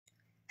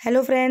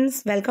Hello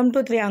friends, welcome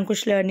to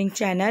Treyankush learning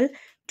channel.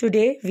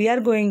 Today we are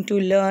going to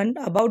learn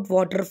about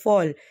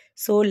waterfall.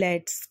 So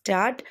let's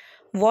start.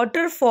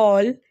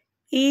 Waterfall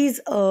is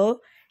a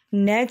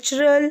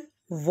natural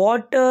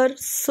water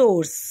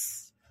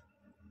source.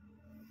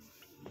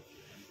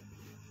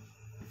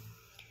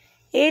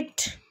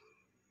 It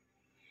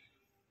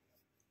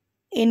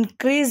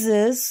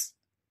increases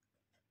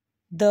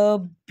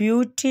the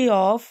beauty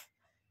of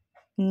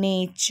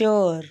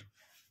nature.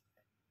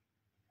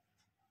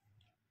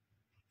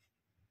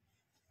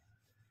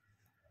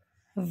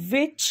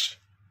 Which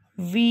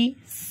we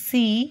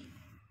see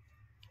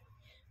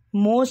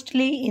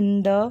mostly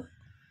in the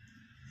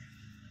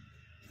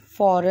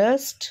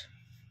forest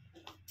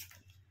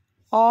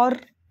or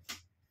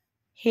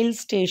hill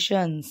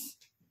stations.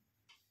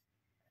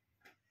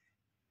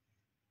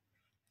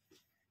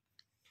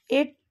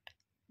 It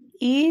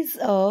is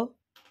a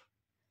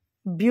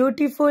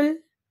beautiful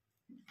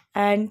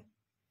and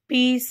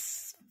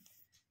peaceful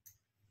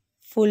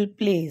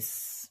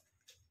place.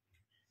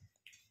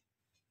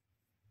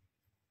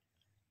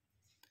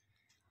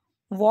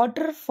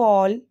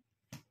 Waterfall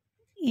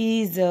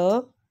is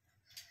a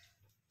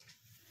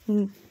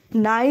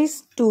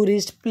nice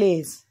tourist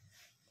place.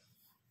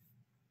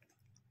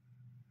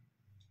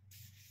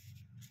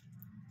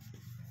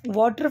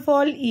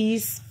 Waterfall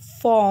is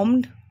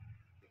formed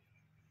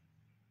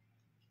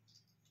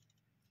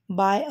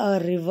by a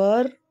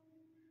river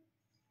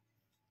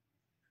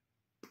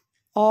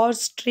or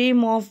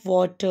stream of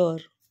water.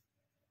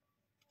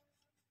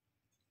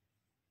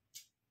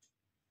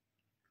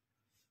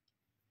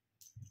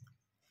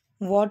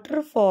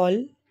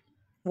 Waterfalls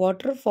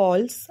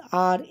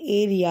are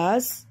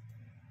areas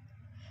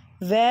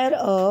where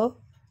a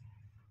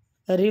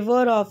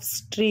river or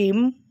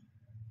stream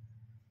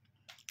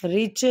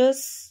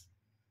reaches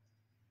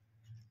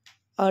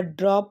a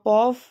drop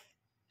off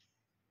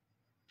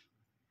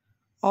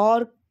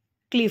or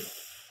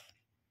cliff.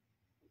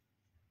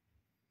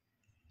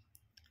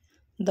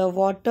 The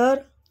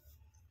water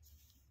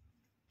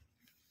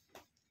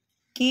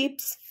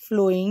keeps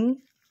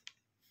flowing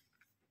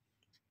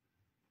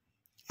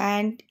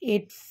and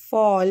it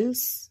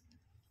falls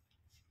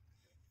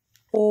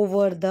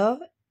over the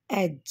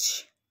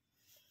edge.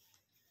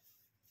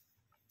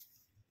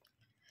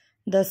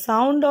 The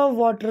sound of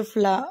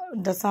waterfall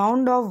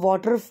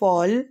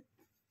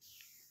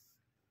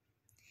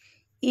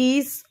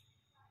is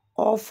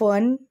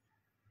often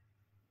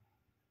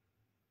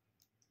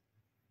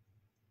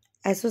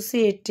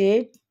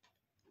associated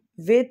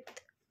with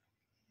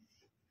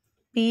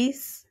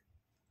peace,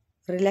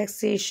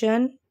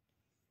 relaxation,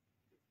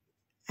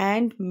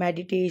 and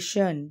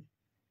meditation.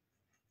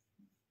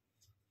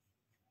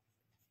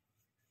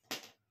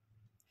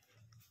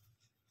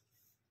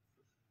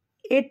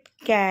 It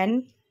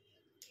can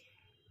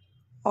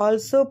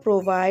also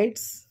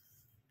provides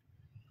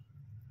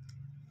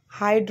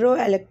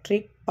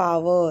hydroelectric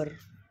power.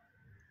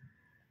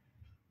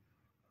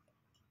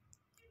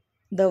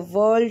 The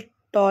world's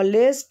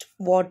tallest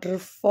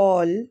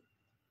waterfall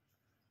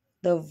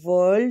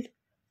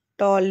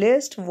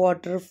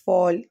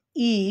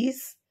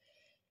is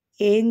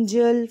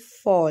Angel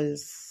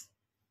Falls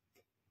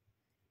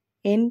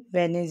in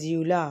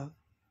Venezuela.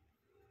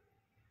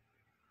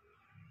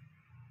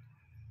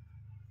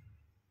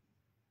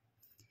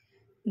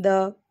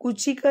 The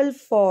Kuchikal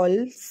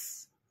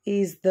Falls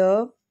is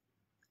the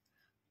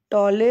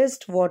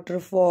tallest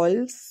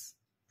waterfalls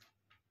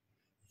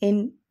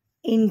in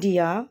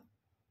India.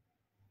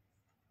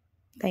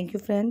 Thank you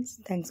friends.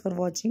 Thanks for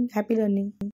watching. Happy learning.